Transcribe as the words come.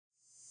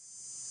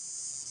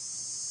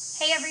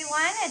Hey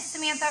everyone, it's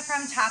Samantha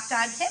from Top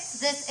Dog Tips.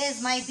 This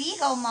is my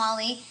Beagle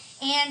Molly,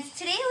 and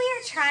today we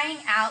are trying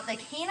out the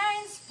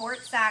K9 Sport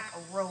Sack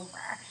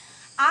Rover.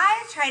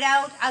 I've tried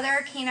out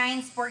other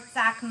K9 Sport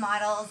Sack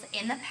models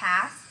in the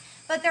past,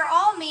 but they're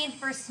all made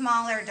for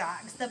smaller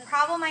dogs. The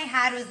problem I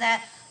had was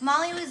that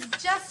Molly was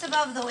just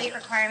above the weight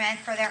requirement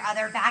for their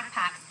other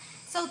backpacks.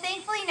 So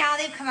thankfully now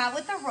they've come out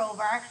with the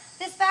Rover.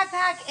 This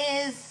backpack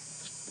is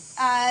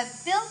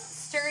built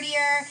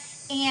sturdier,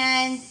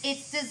 and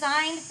it's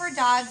designed for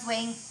dogs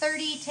weighing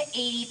 30 to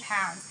 80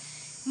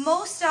 pounds.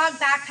 Most dog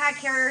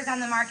backpack carriers on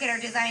the market are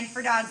designed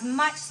for dogs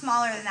much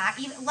smaller than that,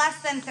 even less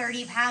than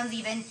 30 pounds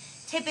even.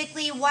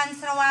 Typically, once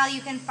in a while,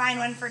 you can find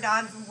one for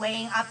dogs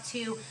weighing up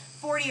to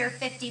 40 or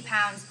 50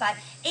 pounds, but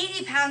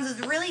 80 pounds is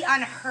really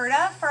unheard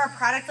of for a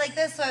product like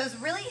this, so I was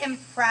really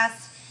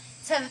impressed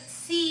to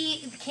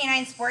see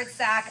K9 Sport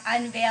Sack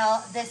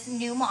unveil this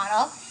new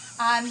model.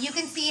 You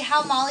can see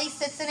how Molly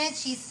sits in it.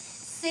 She's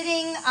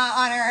sitting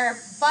on her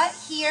butt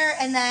here,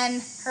 and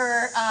then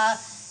her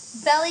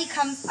belly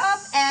comes up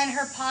and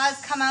her paws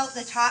come out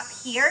the top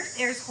here.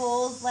 There's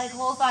holes, leg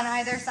holes on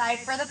either side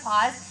for the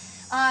paws.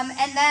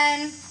 And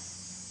then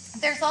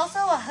there's also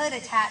a hood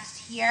attached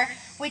here,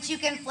 which you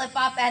can flip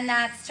up, and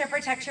that's to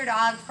protect your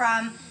dog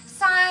from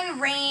sun,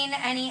 rain,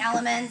 any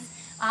elements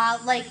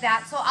like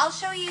that. So I'll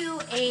show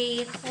you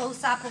a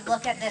close-up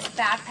look at this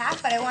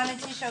backpack, but I wanted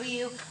to show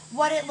you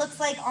what it looks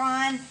like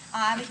on.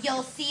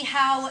 You'll see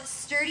how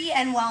sturdy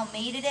and well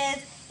made it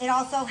is. It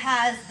also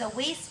has the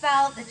waist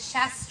belt, the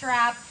chest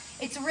strap.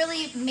 It's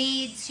really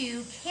made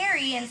to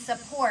carry and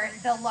support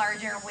the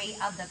larger weight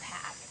of the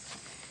pack.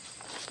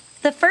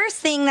 The first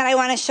thing that I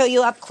want to show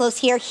you up close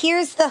here,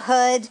 here's the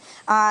hood.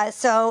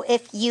 So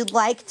if you'd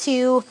like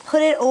to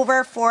put it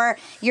over for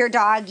your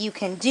dog, you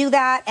can do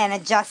that and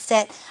adjust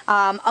it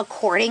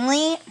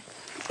accordingly.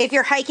 If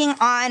you're hiking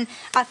on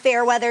a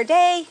fair weather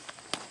day,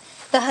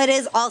 the hood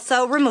is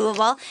also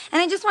removable.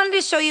 And I just wanted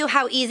to show you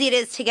how easy it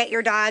is to get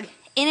your dog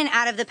in and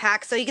out of the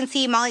pack. So you can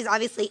see Molly's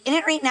obviously in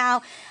it right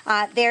now.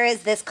 There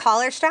is this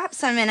collar strap,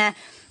 so I'm gonna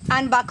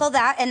unbuckle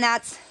that, and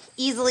that's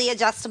easily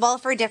adjustable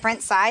for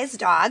different size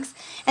dogs.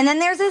 And then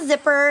there's a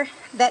zipper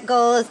that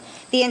goes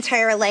the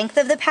entire length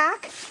of the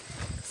pack.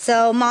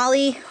 So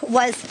Molly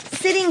was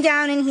sitting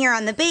down in here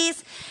on the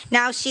base.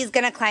 Now she's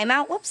gonna climb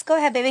out. Whoops, go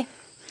ahead, baby.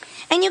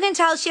 And you can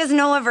tell she has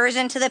no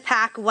aversion to the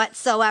pack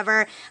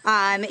whatsoever.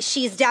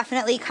 She's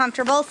definitely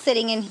comfortable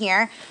sitting in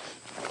here.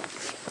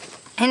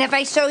 And if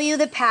I show you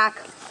the pack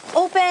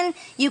open,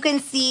 you can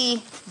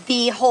see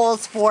the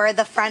holes for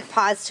the front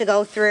paws to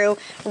go through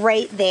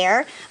right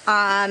there.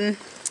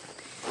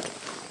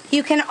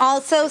 You can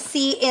also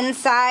see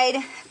inside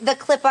the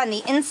clip on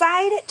the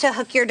inside to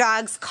hook your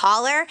dog's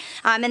collar,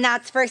 and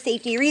that's for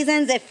safety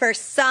reasons. If for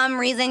some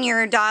reason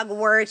your dog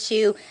were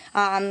to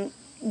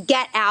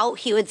get out,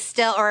 he would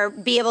still, or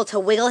be able to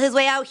wiggle his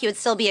way out, he would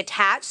still be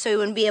attached, so he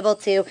wouldn't be able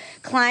to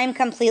climb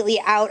completely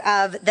out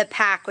of the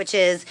pack, which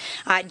is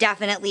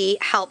definitely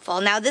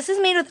helpful. Now this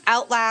is made with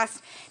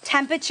Outlast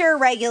Temperature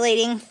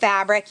Regulating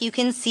Fabric. You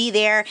can see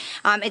there,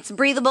 it's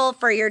breathable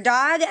for your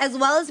dog as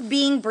well as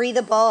being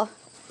breathable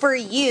for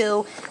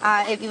you.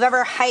 If you've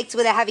ever hiked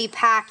with a heavy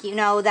pack, you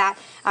know that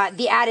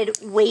the added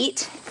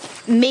weight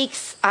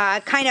makes,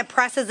 kind of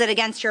presses it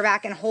against your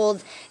back and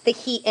holds the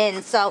heat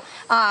in. So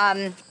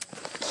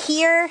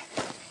here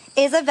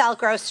is a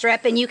Velcro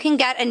strip, and you can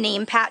get a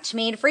name patch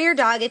made for your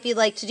dog if you'd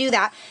like to do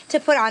that, to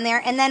put on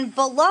there. And then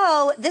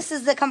below, this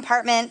is the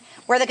compartment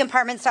where the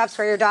compartment stops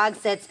for your dog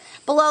sits.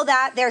 Below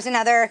that, there's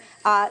another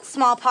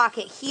small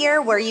pocket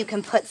here where you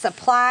can put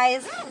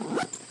supplies.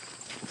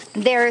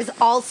 There's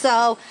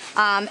also,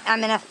 I'm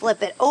gonna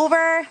flip it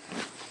over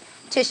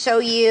to show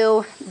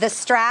you the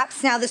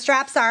straps. Now the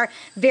straps are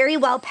very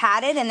well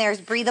padded, and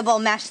there's breathable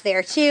mesh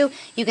there too.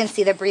 You can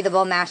see the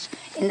breathable mesh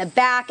in the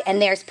back,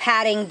 and there's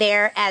padding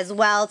there as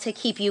well to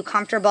keep you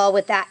comfortable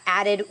with that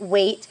added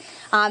weight.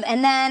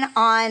 And then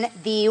on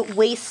the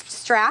waist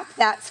strap,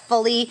 that's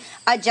fully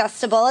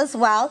adjustable as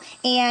well.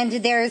 And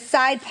there's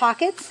side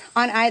pockets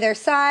on either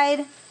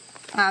side.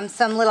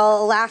 Some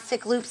little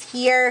elastic loops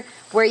here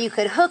where you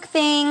could hook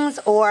things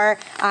or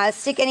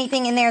stick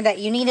anything in there that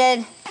you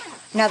needed.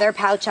 Another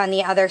pouch on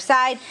the other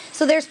side.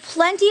 So there's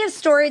plenty of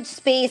storage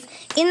space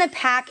in the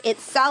pack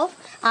itself.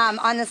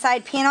 On the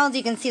side panels,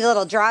 you can see the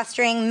little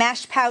drawstring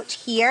mesh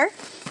pouch here.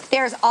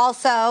 There's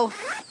also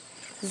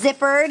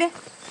zippered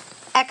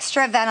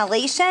extra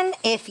ventilation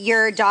if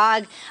your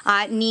dog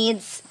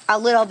needs a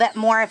little bit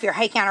more. If you're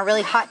hiking on a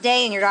really hot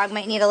day and your dog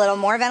might need a little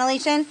more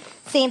ventilation.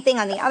 Same thing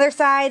on the other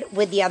side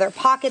with the other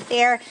pocket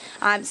there.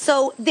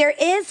 So there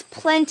is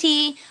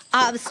plenty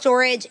of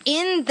storage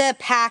in the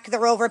pack, the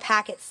Rover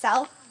pack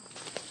itself.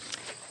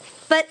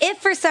 But if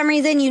for some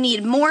reason you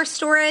need more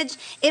storage,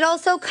 it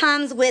also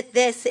comes with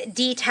this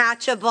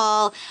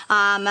detachable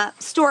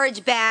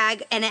storage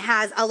bag, and it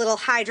has a little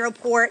hydro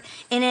port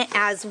in it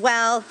as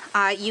well.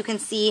 You can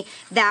see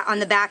that on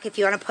the back if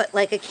you want to put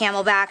like a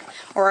Camelback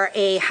or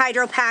a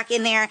hydro pack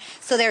in there.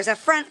 So there's a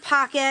front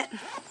pocket,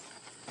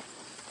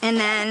 and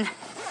then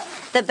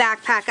the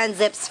backpack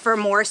unzips for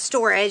more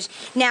storage.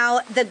 Now,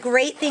 the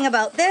great thing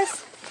about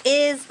this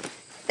is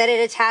that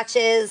it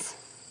attaches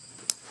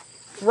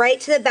right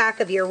to the back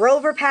of your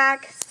Rover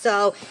pack,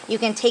 so you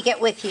can take it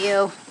with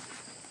you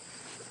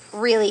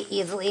really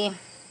easily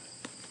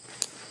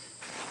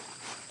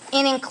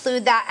and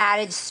include that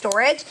added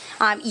storage.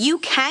 You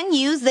can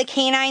use the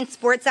K9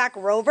 Sport Sack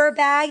Rover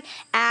bag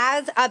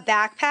as a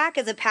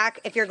backpack,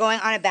 if you're going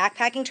on a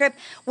backpacking trip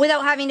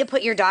without having to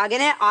put your dog in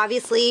it.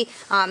 Obviously,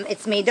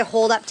 it's made to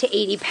hold up to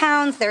 80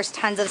 pounds. There's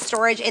tons of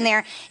storage in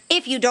there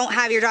if you don't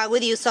have your dog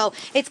with you. So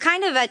it's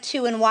kind of a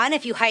 2-in-1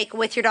 if you hike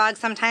with your dog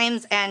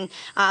sometimes and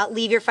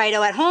leave your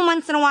Fido at home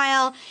once in a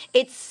while.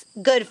 It's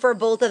good for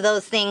both of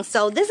those things.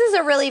 So this is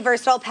a really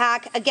versatile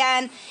pack.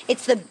 Again,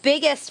 it's the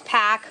biggest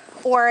pack,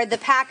 or the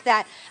pack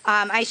that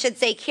I should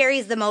say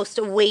carries the most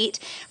weight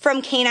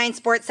from K9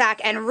 Sport Sack,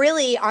 and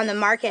really on the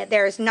market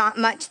there's not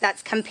much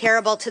that's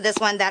comparable to this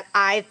one that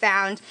I've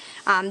found.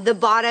 The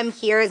bottom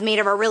here is made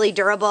of a really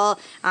durable,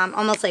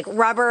 almost like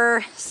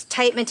rubber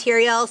type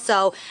material,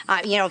 so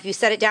you know, if you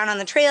set it down on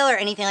the trail or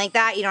anything like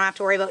that, you don't have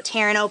to worry about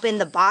tearing open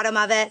the bottom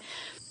of it.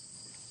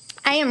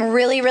 I am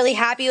really, really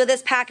happy with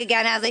this pack.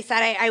 Again, as I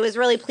said, I was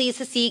really pleased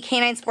to see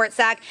K9 Sport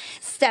Sack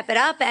step it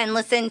up and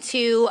listen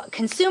to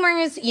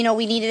consumers. You know,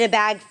 we needed a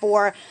bag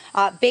for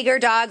bigger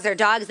dogs, or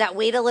dogs that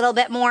weight a little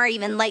bit more,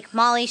 even like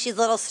Molly, she's a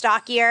little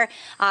stockier.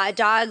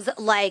 Dogs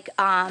like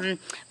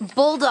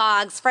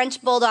bulldogs,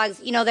 French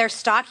bulldogs, you know, they're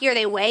stockier,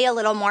 they weigh a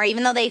little more.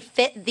 Even though they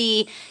fit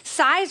the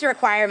size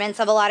requirements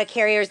of a lot of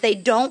carriers, they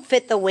don't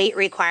fit the weight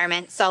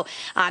requirement. So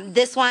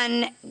this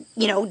one,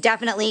 you know,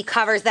 definitely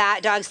covers that.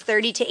 Dogs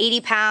 30 to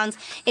 80 pounds.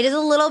 It is a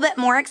little bit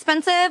more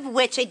expensive,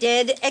 which I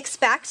did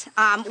expect.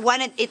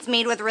 One, it's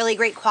made with really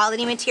great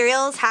quality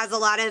materials, has a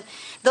lot of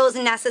those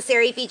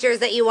necessary features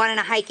that you want in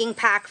a hiking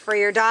pack for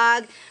your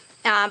dog.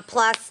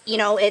 Plus, you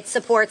know, it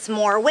supports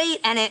more weight,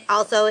 and it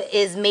also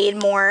is made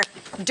more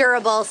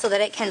durable so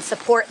that it can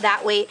support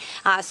that weight.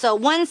 So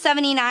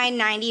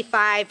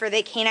 $179.95 for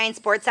the K9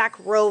 Sport Sack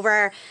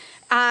Rover.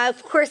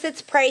 Of course,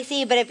 it's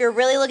pricey, but if you're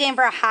really looking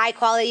for a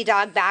high-quality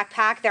dog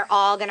backpack, they're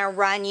all going to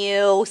run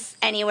you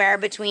anywhere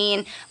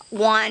between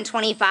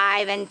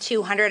 $125 and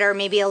 $200, or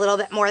maybe a little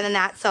bit more than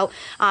that. So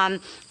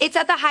it's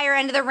at the higher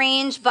end of the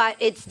range, but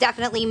it's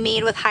definitely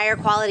made with higher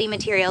quality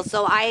materials,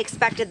 so I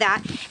expected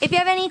that. If you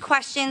have any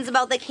questions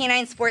about the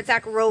K9 Sport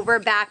Sack Rover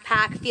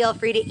backpack, feel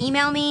free to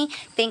email me.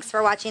 Thanks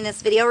for watching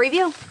this video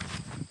review.